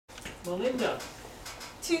Melinda.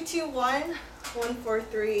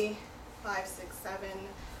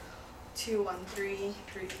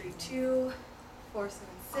 221-143-567-213-332-476.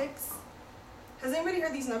 Has anybody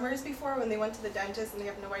heard these numbers before when they went to the dentist and they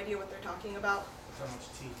have no idea what they're talking about? How much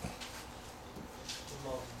teeth?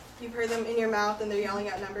 You've heard them in your mouth and they're yelling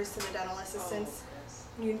out numbers to the dental assistants. Oh,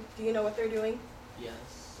 Do you know what they're doing? Yes.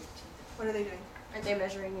 What are they doing? Are they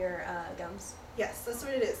measuring your gums? Yes, that's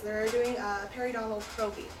what it is. They're doing periodontal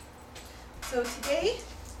probing. So today,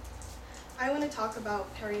 I want to talk about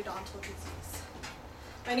periodontal disease.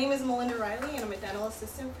 My name is Melinda Riley, and I'm a dental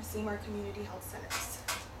assistant for Seymour Community Health Centers.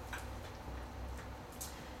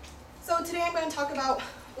 So today I'm going to talk about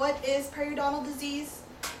what is periodontal disease,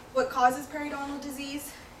 what causes periodontal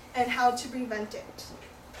disease, and how to prevent it.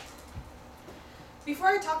 Before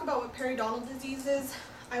I talk about what periodontal disease is,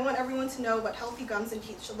 I want everyone to know what healthy gums and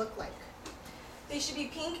teeth should look like. They should be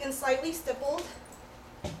pink and slightly stippled.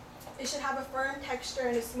 It should have a firm texture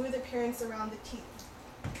and a smooth appearance around the teeth,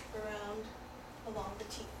 along the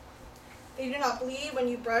teeth. They do not bleed when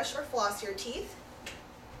you brush or floss your teeth.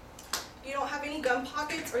 You don't have any gum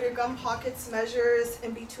pockets, or your gum pockets measures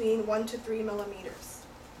in between 1 to 3 millimeters.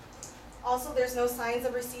 Also, there's no signs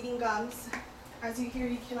of receding gums. As you hear,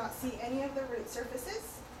 you cannot see any of the root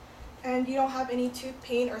surfaces, and you don't have any tooth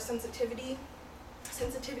pain or sensitivity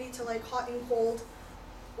to like hot and cold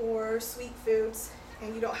or sweet foods,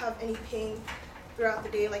 and you don't have any pain throughout the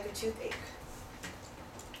day like a toothache.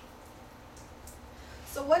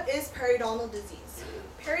 So what is periodontal disease?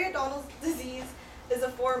 Periodontal disease is a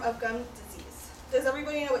form of gum disease. Does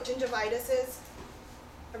everybody know what gingivitis is?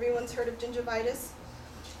 Everyone's heard of gingivitis?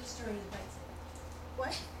 Listerine bites it.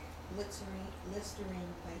 What? Listerine bites it.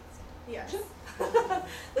 Yes.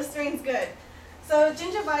 Listerine's good. So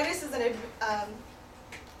gingivitis is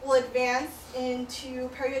will advance into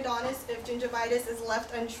periodontitis if gingivitis is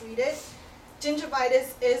left untreated.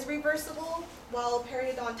 Gingivitis is reversible, while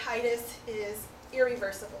periodontitis is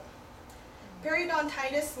irreversible.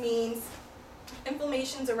 Periodontitis means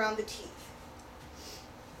inflammations around the teeth.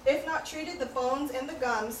 If not treated, the bones and the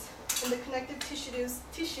gums and the connective tissues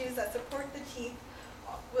that support the teeth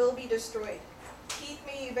will be destroyed. Teeth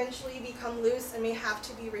may eventually become loose and may have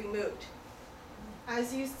to be removed.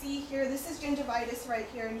 As you see here, this is gingivitis right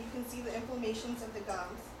here, and you can see the inflammations of the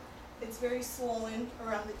gums. It's very swollen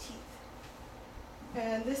around the teeth.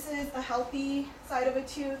 And this is a healthy side of a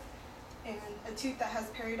tooth and a tooth that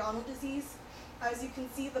has periodontal disease. As you can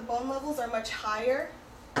see, the bone levels are much higher.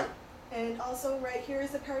 And also right here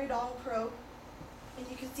is the periodontal probe. And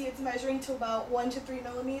you can see it's measuring to about 1 to 3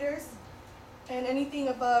 millimeters. And anything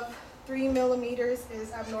above 3 millimeters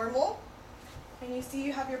is abnormal. And you see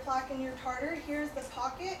you have your plaque and your tartar. Here's the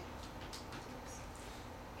pocket.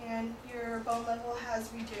 And your bone level has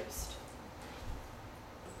reduced.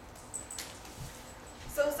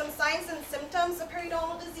 So some signs and symptoms of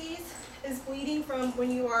periodontal disease is bleeding from when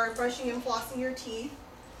you are brushing and flossing your teeth.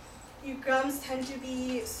 Your gums tend to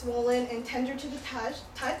be swollen and tender to the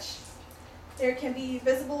touch. There can be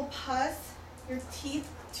visible pus. Your teeth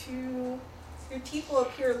will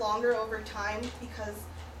appear longer over time because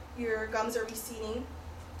your gums are receding.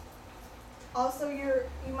 Also, you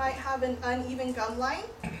might have an uneven gum line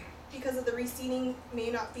because of the receding may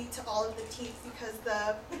not be to all of the teeth because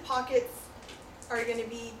the pockets are going to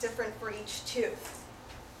be different for each tooth.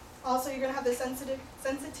 Also, you're going to have the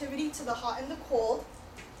sensitivity to the hot and the cold.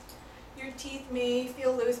 Your teeth may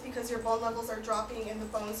feel loose because your bone levels are dropping and the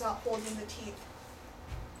bone's not holding the teeth.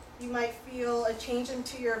 You might feel a change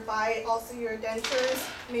into your bite. Also, your dentures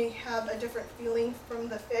may have a different feeling from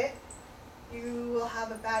the fit. You will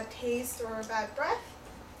have a bad taste or a bad breath.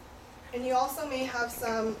 And you also may have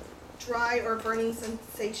some dry or burning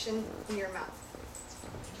sensation in your mouth.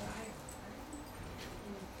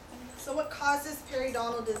 So what causes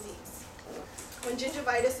periodontal disease? When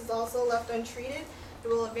gingivitis is also left untreated, it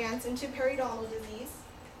will advance into periodontal disease.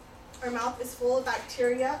 Our mouth is full of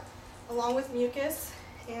bacteria along with mucus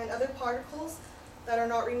and other particles that are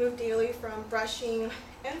not removed daily from brushing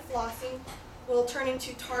and flossing will turn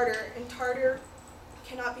into tartar, and tartar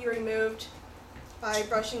cannot be removed by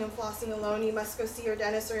brushing and flossing alone. You must go see your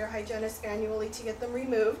dentist or your hygienist annually to get them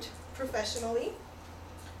removed professionally.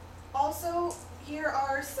 Also, here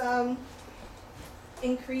are some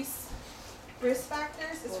increased risk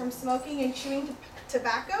factors. It's from smoking and chewing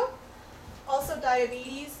tobacco, also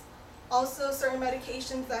diabetes, also certain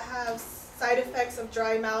medications that have side effects of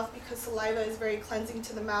dry mouth because saliva is very cleansing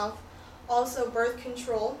to the mouth, also birth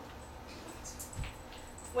control.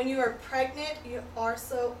 When you are pregnant, you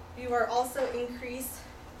are also increased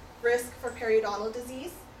risk for periodontal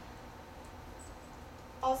disease.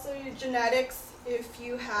 Also, your genetics if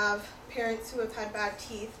you have parents who have had bad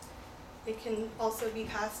teeth, it can also be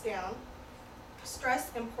passed down.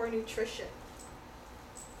 Stress and poor nutrition.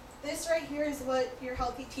 This right here is what your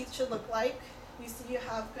healthy teeth should look like. You see you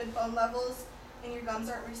have good bone levels and your gums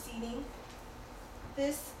aren't receding.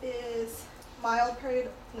 This is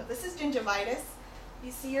this is gingivitis.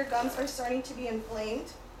 You see your gums are starting to be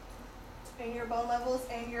inflamed and your bone levels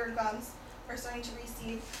and your gums are starting to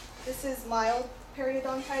recede. This is mild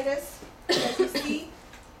periodontitis. As you see,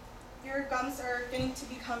 your gums are getting to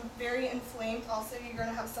become very inflamed. Also, you're going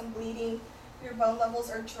to have some bleeding. Your bone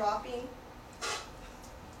levels are dropping.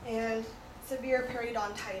 And severe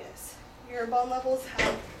periodontitis. Your bone levels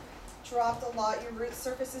have dropped a lot. Your root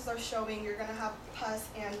surfaces are showing. You're going to have pus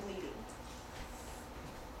and bleeding.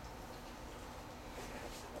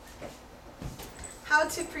 How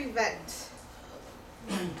to prevent.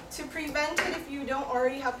 To prevent it, if you don't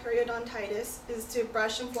already have periodontitis, is to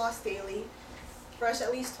brush and floss daily. Brush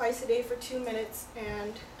at least twice a day for 2 minutes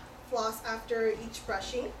and floss after each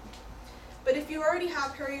brushing. But if you already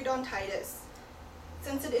have periodontitis,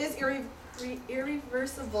 since it is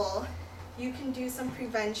irreversible, you can do some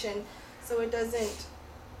prevention so it doesn't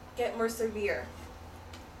get more severe.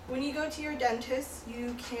 When you go to your dentist,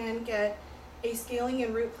 you can get a scaling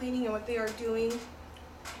and root planing, and what they are doing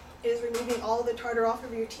is removing all of the tartar off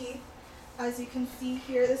of your teeth. As you can see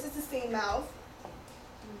here, this is the same mouth.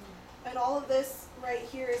 And all of this right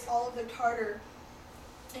here is all of the tartar,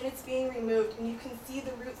 and it's being removed, and you can see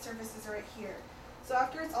the root surfaces right here. So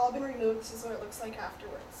after it's all been removed, this is what it looks like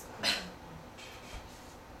afterwards.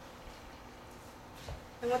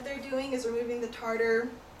 And what they're doing is removing the tartar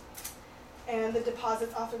and the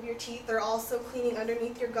deposits off of your teeth. They're also cleaning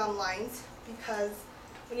underneath your gum lines, because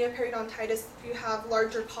when you have periodontitis, you have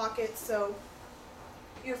larger pockets, so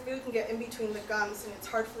your food can get in between the gums and it's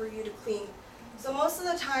hard for you to clean. So most of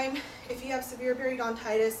the time, if you have severe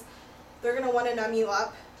periodontitis, they're going to want to numb you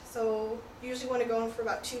up. So you usually want to go in for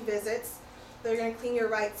about 2 visits. They're going to clean your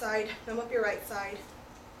right side, numb up your right side,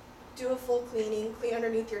 do a full cleaning, clean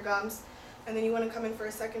underneath your gums, and then you want to come in for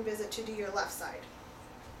a second visit to do your left side.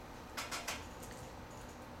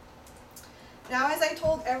 Now, as I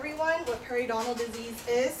told everyone what periodontal disease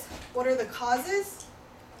is, what are the causes,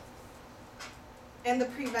 and the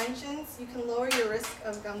preventions, you can lower your risk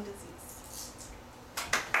of gum disease.